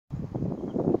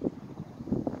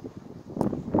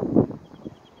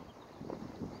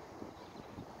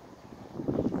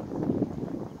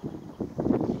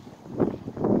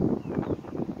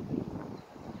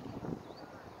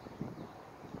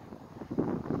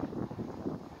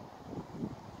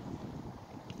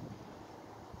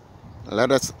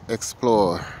Let us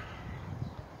explore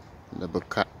the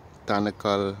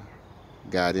botanical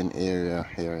garden area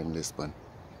here in Lisbon.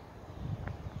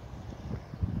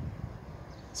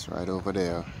 It's right over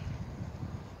there,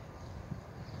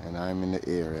 and I'm in the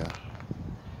area.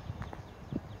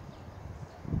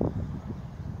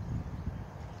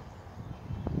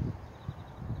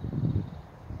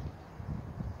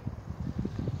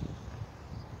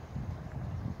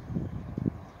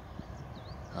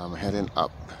 I'm heading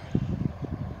up.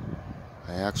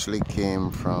 I actually came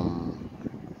from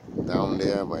down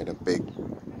there by the big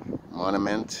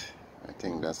monument. I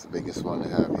think that's the biggest one they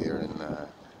have here in,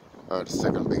 or the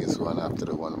second biggest one after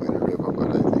the one by the river,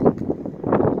 but I think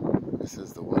this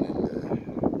is the one in the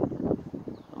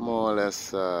more or less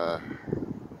sort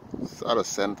of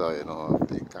center, you know, of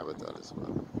the capital as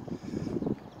well.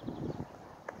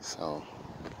 So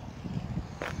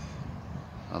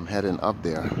I'm heading up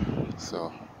there,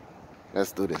 so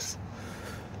let's do this.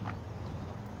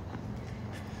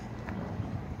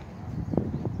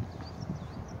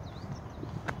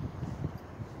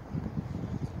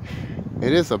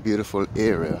 It is a beautiful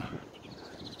area.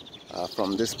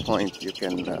 From this point you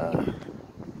can you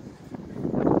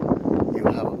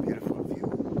have a beautiful view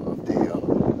of the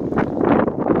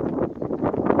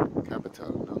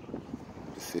capital, no?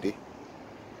 The city.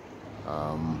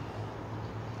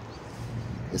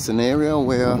 It's an area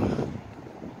where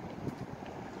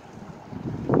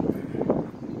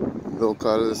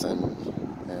locals and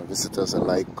visitors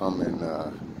alike come and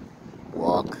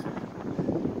walk.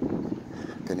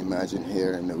 You can imagine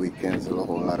here in the weekends a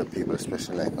whole lot of people,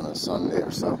 especially like on a Sunday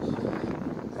or so.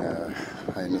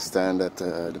 I understand that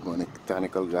the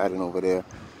botanical garden over there,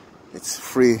 it's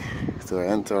free to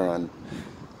enter on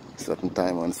a certain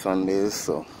time on Sundays,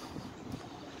 so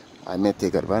I may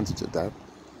take advantage of that.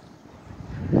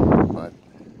 But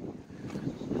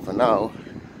for now,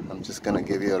 I'm just gonna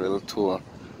give you a little tour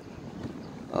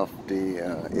of the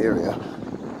area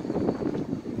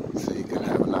so you can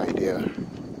have an idea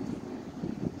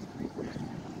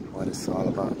what it's all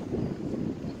about.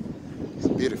 It's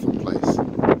a beautiful place.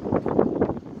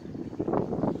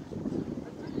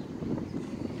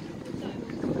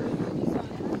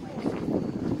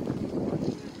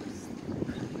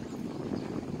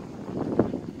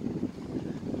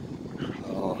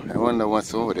 Oh, I wonder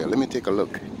what's over there. Let me take a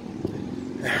look.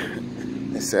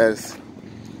 It says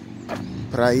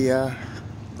Praia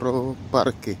Pro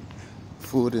Parque,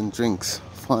 food and drinks,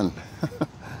 fun.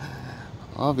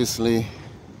 Obviously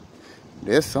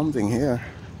there's something here,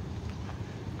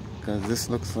 because this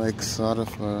looks like sort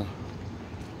of a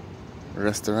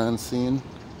restaurant scene.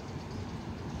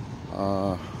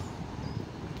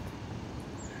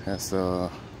 Has a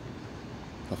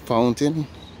fountain,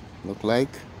 look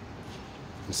like.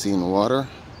 I'm seeing water.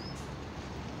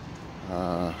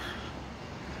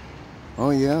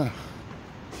 Oh yeah.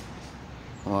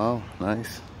 Wow,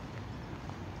 nice.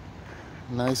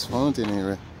 Nice fountain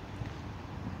here.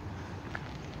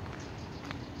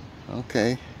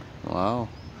 Okay, wow.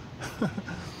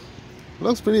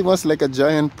 Looks pretty much like a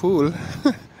giant pool.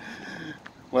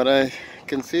 But I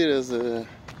can see there's a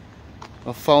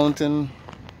fountain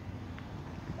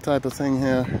type of thing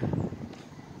here.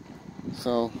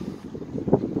 So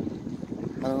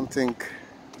I don't think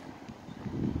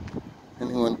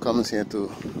anyone comes here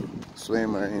to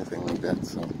swim or anything like that.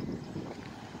 So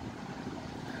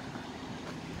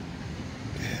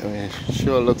I mean, it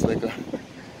sure looks like a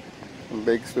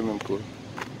big swimming pool.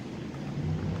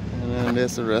 And then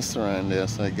there's a restaurant there,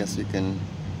 so I guess you can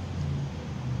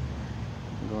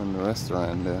go in the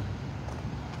restaurant there.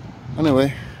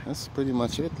 Anyway, that's pretty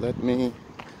much it. Let me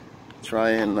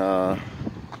try and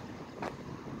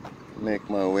make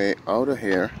my way out of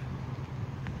here.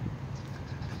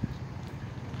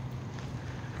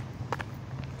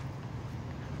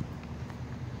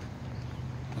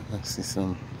 I see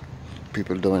some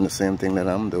people doing the same thing that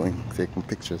I'm doing, taking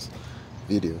pictures,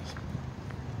 videos.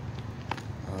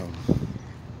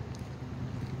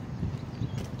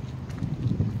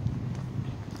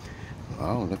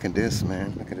 Wow, look at this,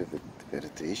 man. Look at the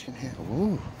vegetation here.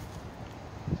 Ooh.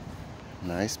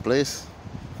 Nice place.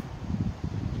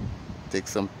 Take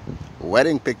some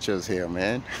wedding pictures here,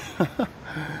 man.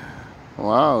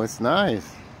 Wow, it's nice.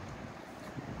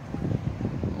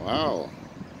 Wow.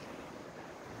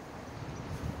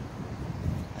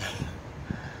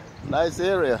 Nice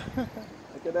area.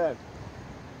 Look at that.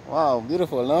 Wow,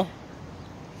 beautiful, no?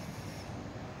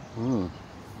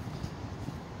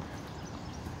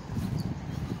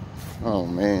 Oh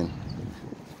man,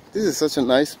 this is such a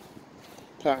nice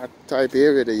park type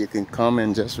area that you can come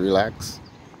and just relax,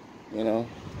 you know,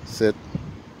 sit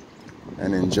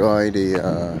and enjoy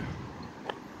the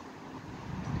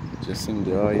Just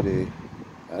enjoy the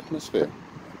atmosphere.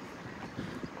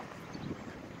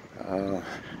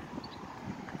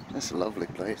 It's a lovely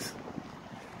place.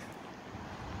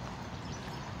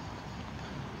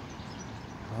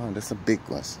 Oh, there's a big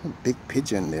one. A big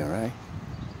pigeon there, right?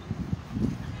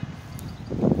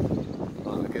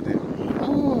 Oh, look at him.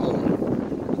 Oh,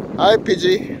 hi,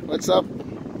 Pidgey. What's up?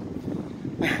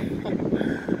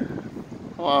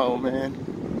 Wow, man.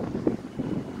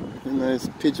 A nice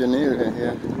pigeon area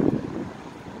here.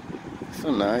 So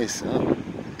nice, huh?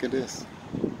 Look at this.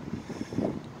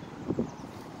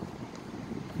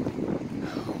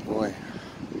 Oh, boy.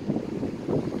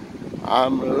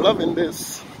 I'm loving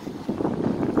this.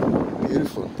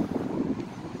 Beautiful.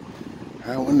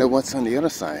 I wonder what's on the other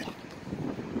side.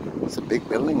 It's a big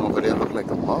building over there, look like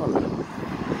a mall.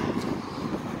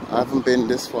 I haven't been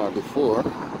this far before.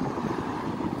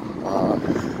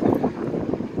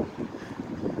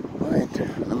 Right,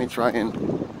 let me try and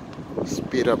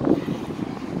speed up.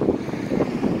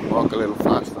 Walk a little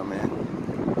faster, man.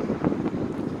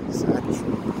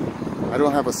 I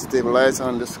don't have a stabilizer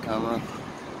on this camera,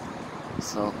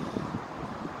 so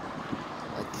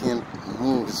I can't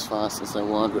move as fast as I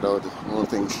want without the whole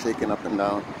thing shaking up and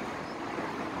down.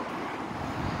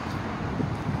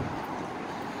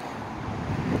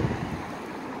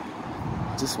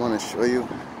 I just want to show you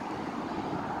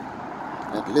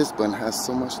that Lisbon has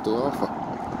so much to offer.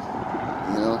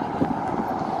 You know,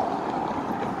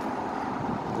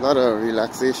 a lot of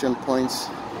relaxation points,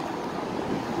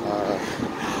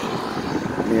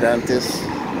 Mirantes,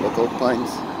 lookout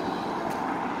points,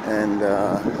 and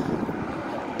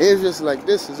areas like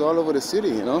this is all over the city,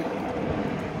 you know,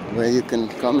 where you can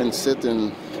come and sit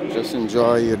and just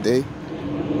enjoy your day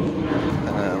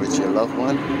with your loved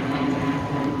one,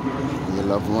 your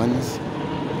loved ones.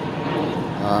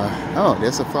 Oh,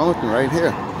 there's a fountain right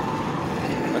here.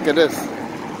 Look at this.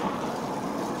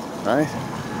 Right?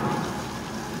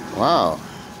 Wow.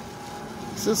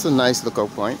 This is a nice lookout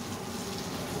point.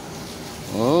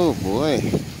 Oh boy,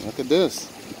 look at this.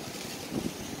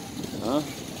 Huh?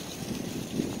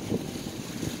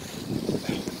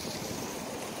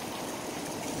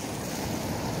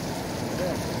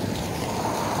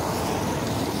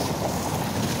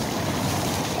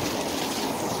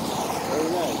 Very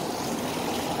nice.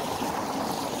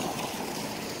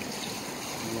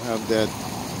 You have that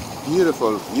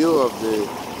beautiful view of the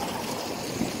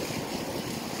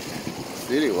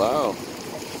city. Wow.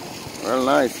 Real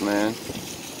nice, man.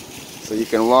 So you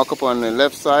can walk up on the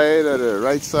left side or the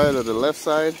right side or the left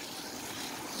side.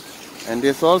 And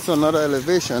there's also another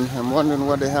elevation. I'm wondering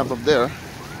what they have up there.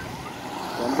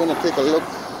 So I'm gonna take a look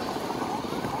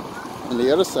on the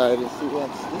other side and see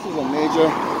what. This is a major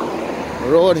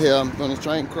road here. I'm gonna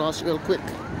try and cross real quick.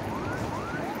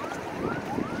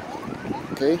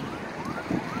 Okay.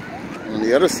 On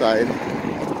the other side,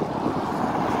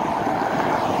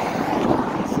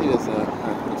 see there's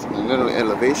a little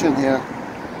elevation here.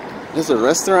 There's a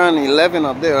restaurant 11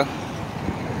 up there.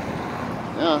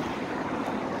 Yeah.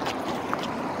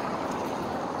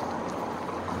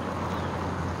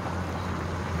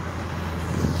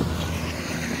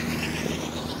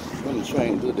 I'm gonna try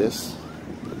and do this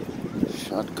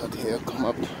shortcut here. Come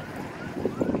up,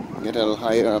 get a little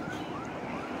higher up.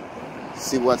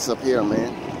 See what's up here,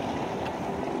 man.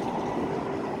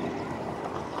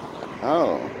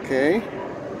 Oh, okay.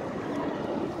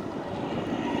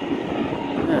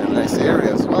 Yeah, nice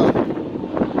area as well.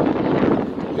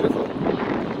 Beautiful.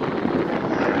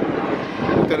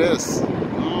 Look at this.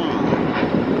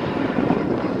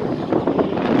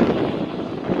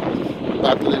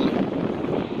 Battling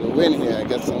the wind here. I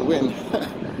got some wind.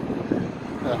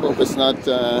 I hope it's not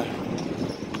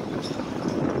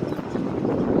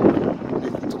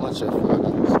making too much of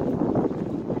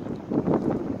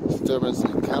disturbance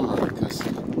in the camera, because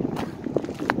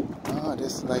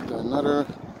there's like another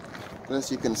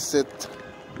place you can sit,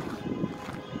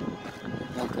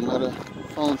 like another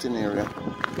fountain area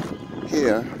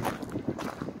here.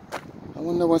 I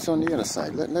wonder what's on the other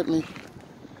side. Let me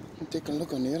take a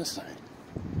look on the other side.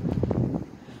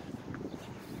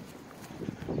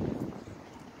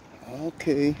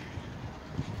 Okay.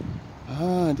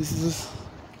 This is.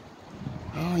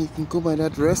 You can go by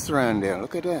that restaurant there.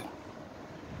 Look at that. You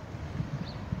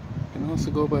can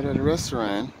also go by that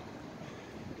restaurant.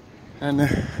 And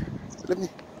let me.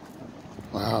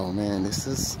 Wow, man, this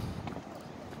is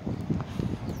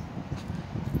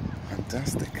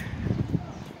fantastic.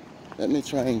 Let me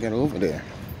try and get over there.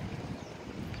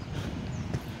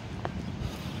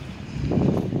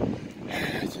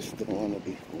 I just don't want to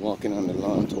be walking on the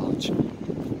lawn too much. You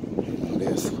know,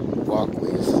 there's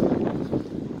walkways.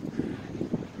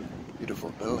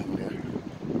 Beautiful. building there.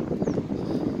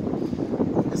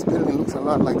 This building looks a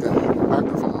lot like a back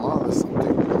of a mall or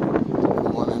something. The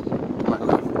one in my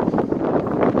left.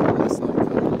 It's like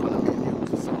condominiums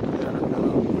or something. I don't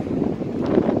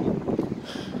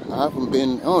know. I haven't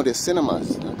been. Oh, there's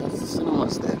cinemas. That's the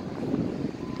cinemas there.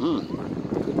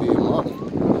 Could be a mall.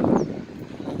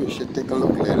 Maybe we should take a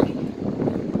look later.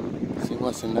 See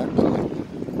what's in that building.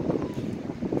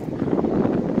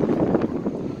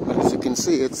 But as you can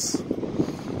see, it's a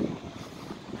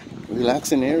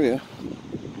relaxing area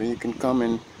where you can come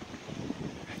and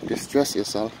distress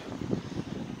yourself.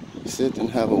 Sit and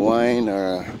have a wine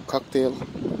or a cocktail.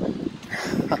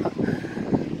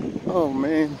 Oh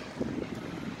man.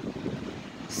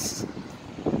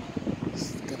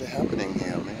 Look at it happening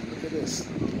here, man. Look at this.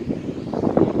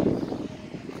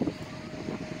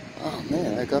 Oh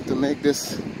man, I got to make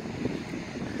this,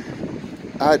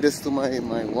 add this to my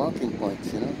walking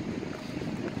points, you know,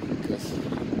 because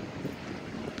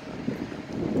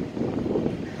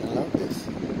I love this.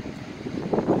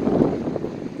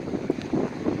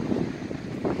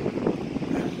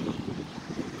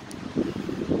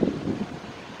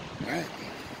 Right.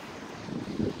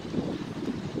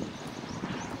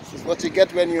 This is what you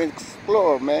get when you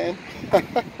explore, man.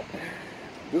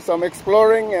 Do some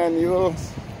exploring and you'll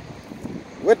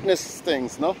witness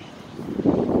things, no?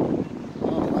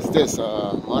 Oh, what's this?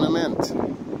 Monument.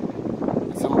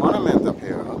 It's a monument up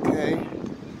here, okay.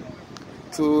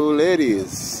 Two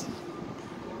ladies.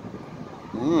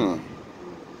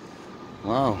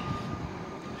 Wow.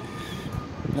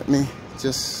 Let me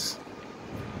just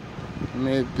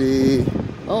maybe...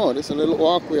 Oh, there's a little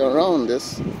walkway around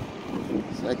this.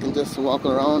 So I can just walk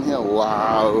around here.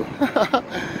 Wow.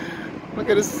 Look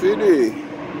at the city.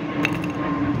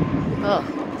 Ah,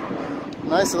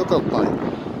 nice lookout point.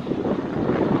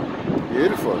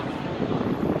 Beautiful.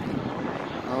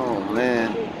 Oh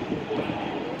man.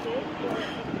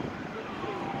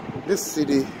 This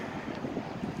city,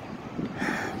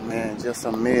 man, just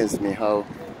amazed me how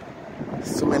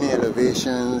so many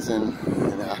elevations and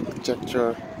the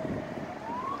architecture,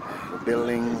 the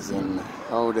buildings, and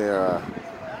how they are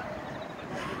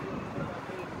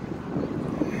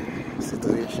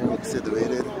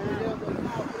situated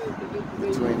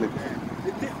between the...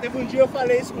 Look at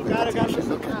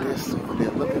this over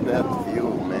there. Look at that view,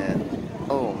 man.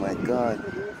 Oh my God.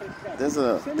 There's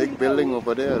a big building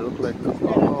over there. Look like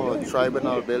a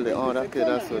tribunal building. Oh,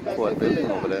 that's a court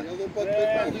building over there.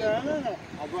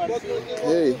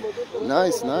 Okay,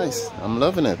 nice. I'm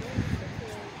loving it.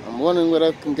 I'm wondering whether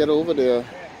I can get over there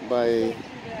by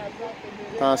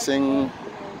passing.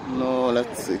 No,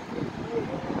 let's see.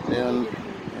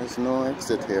 There's no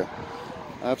exit here.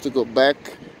 I have to go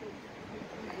back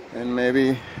and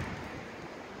maybe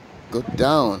go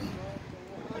down.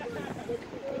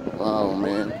 Wow,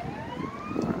 man.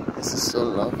 This is so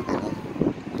lovely, you know.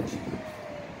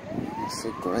 It's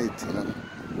so great, you know.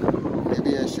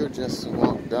 Maybe I should just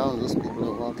walk down. Those people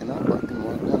are walking up. I can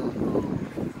walk down.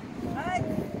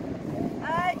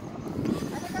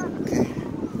 Okay.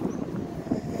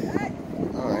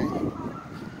 Alright.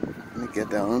 Let me get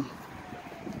down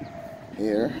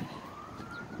here.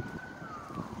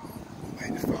 By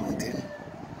the fountain.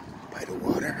 By the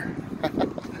water.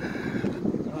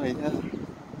 Oh, yeah.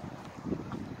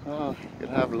 Oh, you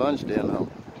can have lunch there now.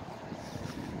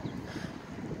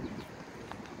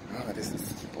 Oh, this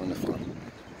is wonderful.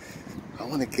 I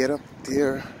want to get up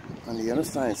there on the other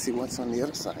side and see what's on the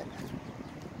other side.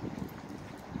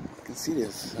 You can see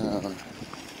this. I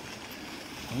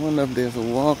wonder if there's a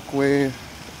walkway.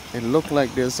 It looks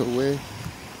like there's a way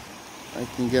I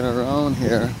can get around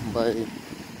here by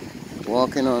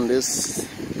walking on this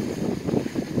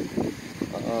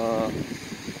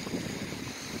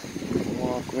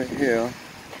walkway here.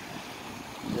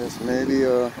 There's maybe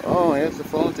a... Oh, here's the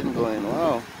fountain going.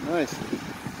 Wow, nice.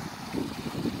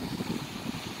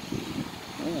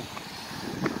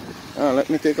 Oh, let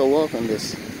me take a walk on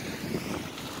this.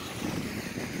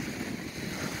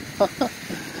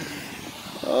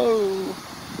 Oh.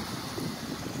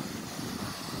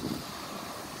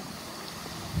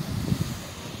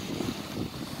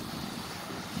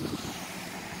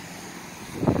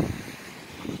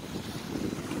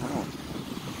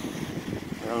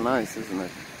 Well, nice, isn't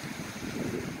it?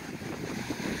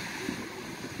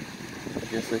 I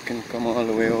guess I can come all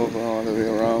the way over, all the way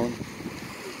around.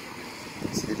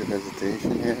 See the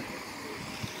vegetation here.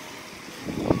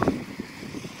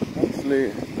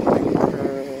 Actually,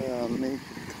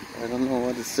 I don't know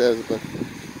what it says, but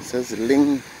it says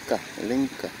Linka,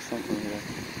 something like that.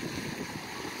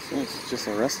 So it's just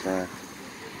a restaurant.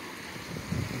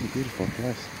 Beautiful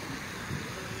place.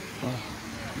 Wow,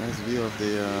 Nice view of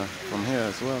the from here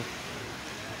as well.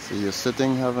 So you're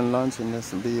sitting having lunch and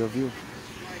this will be your view.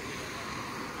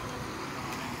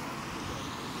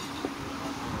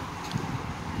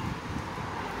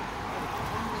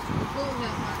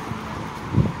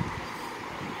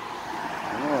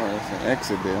 Oh, there's an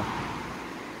exit there.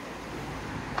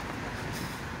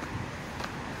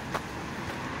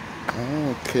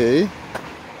 Okay.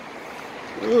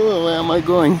 Oh, where am I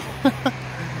going?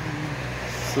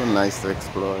 So nice to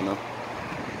explore, you know.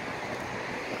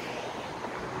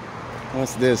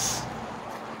 What's this?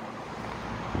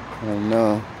 I don't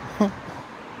know.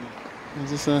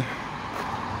 It's just a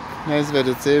nice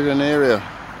vegetarian area.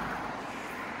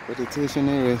 Vegetation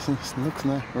area. It looks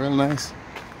nice, real nice.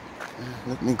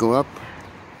 Let me go up.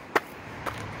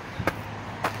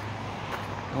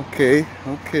 Okay,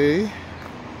 okay.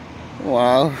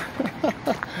 Wow.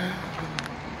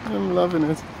 I'm loving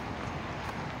it.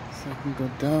 So you can go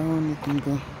down, you can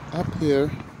go up here.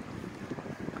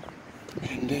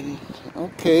 And then,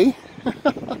 okay.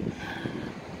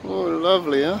 Oh,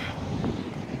 lovely, huh?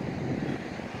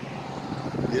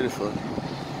 Beautiful.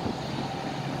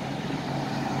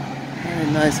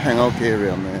 Very nice hangout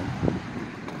area, man.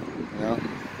 You know?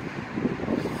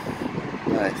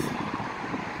 Nice.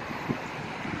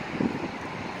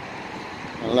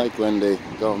 I like when the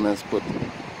governments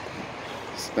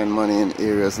spend money in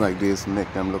areas like this,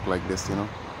 make them look like this, you know.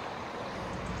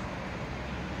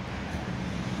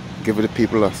 Give the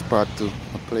people a spot a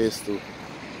place to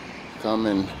come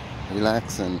and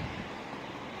relax and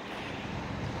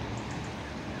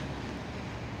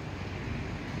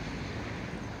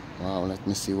wow, let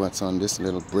me see what's on this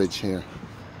little bridge here.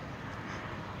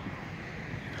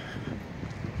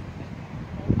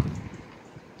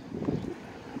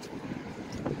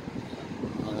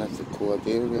 Oh, that's the court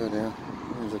area there.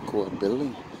 There's a court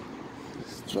building.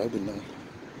 It's tribunal.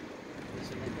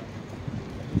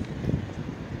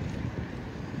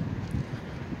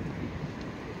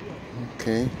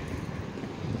 Okay.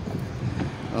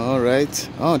 All right.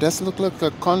 Oh, that looks like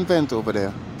a convent over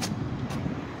there.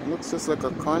 It looks just like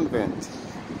a convent.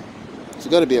 It's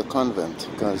got to be a convent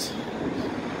because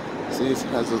see, it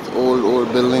has those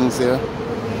old buildings there.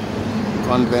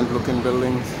 Convent-looking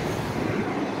buildings.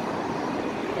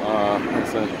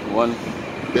 There's one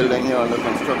building here under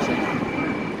construction.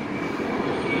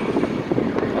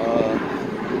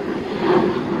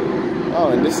 Oh,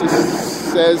 and this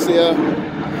says here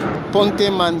Ponte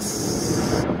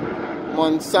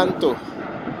Monsanto.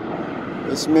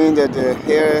 This means that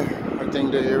here, I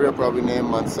think the area probably named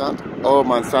Monsanto. Oh,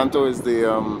 Monsanto is the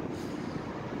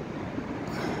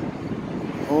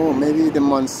oh, maybe the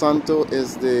Monsanto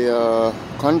is the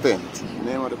convent. The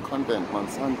name of the convent,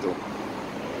 Monsanto.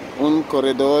 Un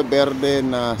corredor verde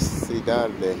na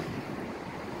cidade.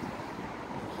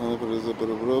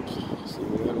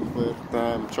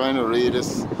 I'm trying to read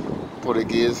this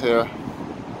Portuguese here.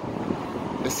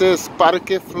 It says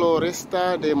Parque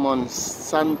Floresta de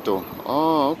Monsanto.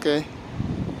 Oh, okay.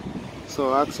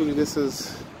 So actually this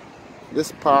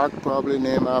park probably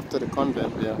named after the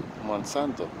convent, yeah,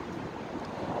 Monsanto.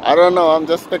 I don't know, I'm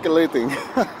just speculating.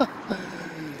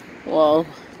 Wow.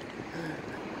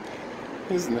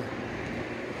 Isn't it?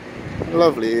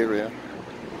 Lovely area.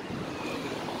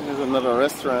 There's another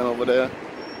restaurant over there.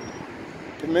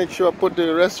 To make sure I put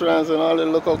the restaurants and all the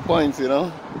local points, you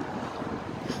know.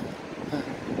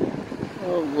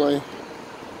 Oh boy.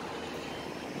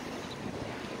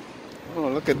 Oh,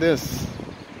 look at this.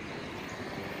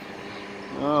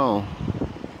 Oh.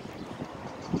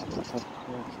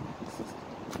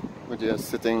 We're just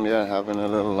sitting there having a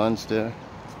little lunch there.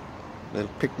 A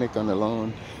little picnic on the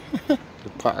lawn. The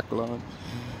park lawn.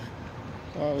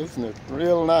 Oh, isn't it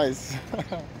real nice?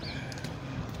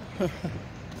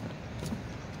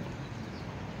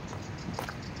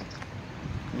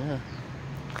 Yeah.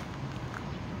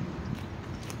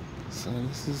 So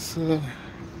this is what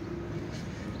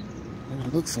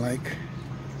it looks like.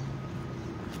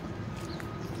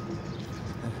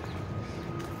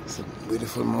 It's a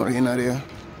beautiful marina there.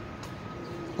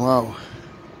 Wow.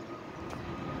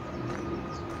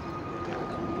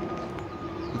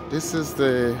 This is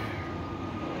the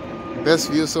best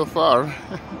view so far.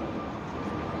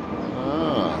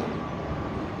 Ah.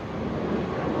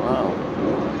 Wow.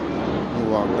 We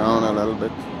walk down a little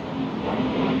bit.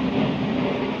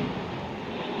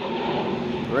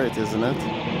 Great, isn't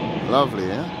it? Lovely,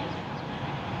 yeah?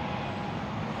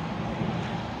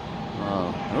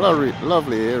 Wow.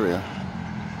 Lovely area.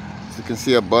 So you can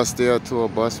see a bus there, a tour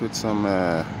bus with some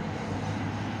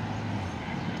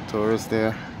tourists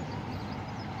there.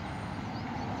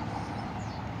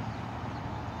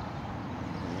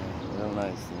 Real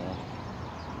nice, you know.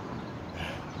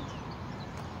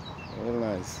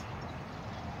 Yes.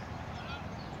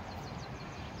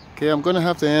 Okay, I'm gonna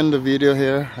have to end the video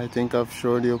here. I think I've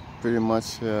showed you pretty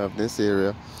much of this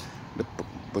area. The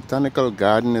botanical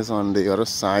garden is on the other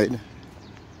side.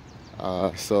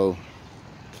 I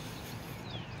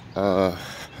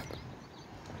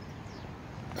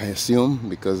assume,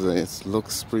 because it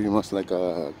looks pretty much like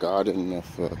a garden,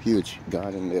 of a huge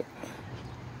garden there,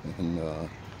 and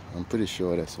I'm pretty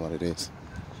sure that's what it is.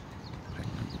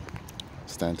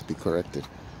 It's time to be corrected.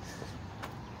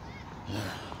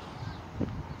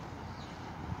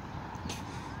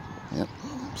 Yep.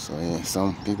 So yeah,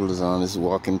 some people is on this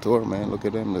walking tour, man. Look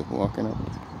at them, they're walking up,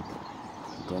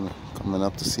 coming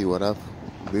up to see what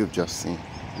we've just seen,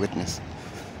 witnessed.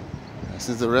 This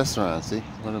is the restaurant. See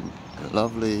what a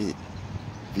lovely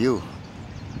view.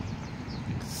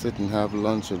 Sit and have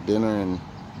lunch or dinner, and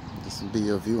this will be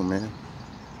your view, man.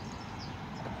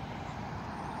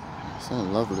 It's a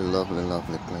lovely, lovely,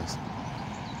 lovely place.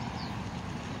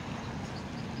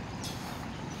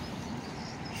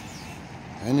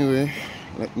 Anyway,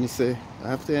 let me say, I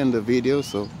have to end the video,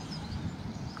 so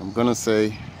I'm gonna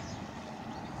say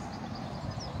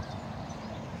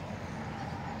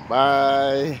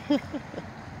bye.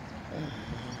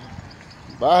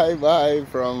 Bye bye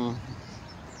from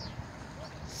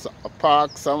a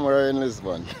park somewhere in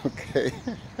Lisbon. Okay.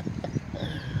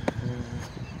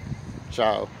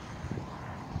 Ciao.